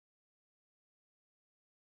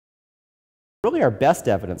Really, our best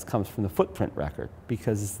evidence comes from the footprint record,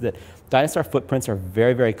 because the dinosaur footprints are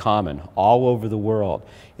very, very common all over the world.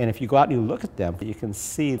 And if you go out and you look at them, you can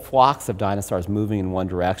see flocks of dinosaurs moving in one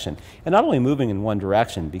direction. And not only moving in one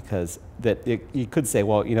direction, because you could say,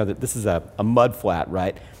 well, you know, that this is a mud flat,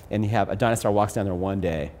 right? And you have a dinosaur walks down there one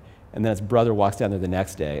day, and then its brother walks down there the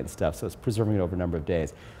next day and stuff, so it's preserving it over a number of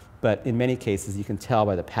days. But in many cases, you can tell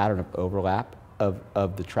by the pattern of overlap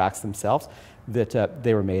of the tracks themselves that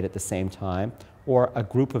they were made at the same time, or a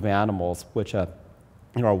group of animals which are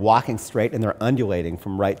walking straight and they're undulating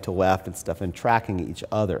from right to left and stuff and tracking each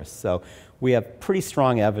other. So we have pretty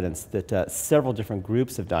strong evidence that several different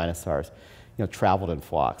groups of dinosaurs traveled in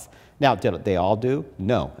flocks. Now, did they all do?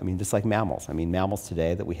 No. I mean, just like mammals. I mean, mammals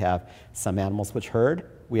today, that we have some animals which herd,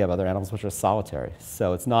 we have other animals which are solitary.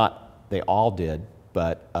 So it's not they all did,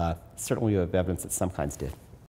 but certainly we have evidence that some kinds did.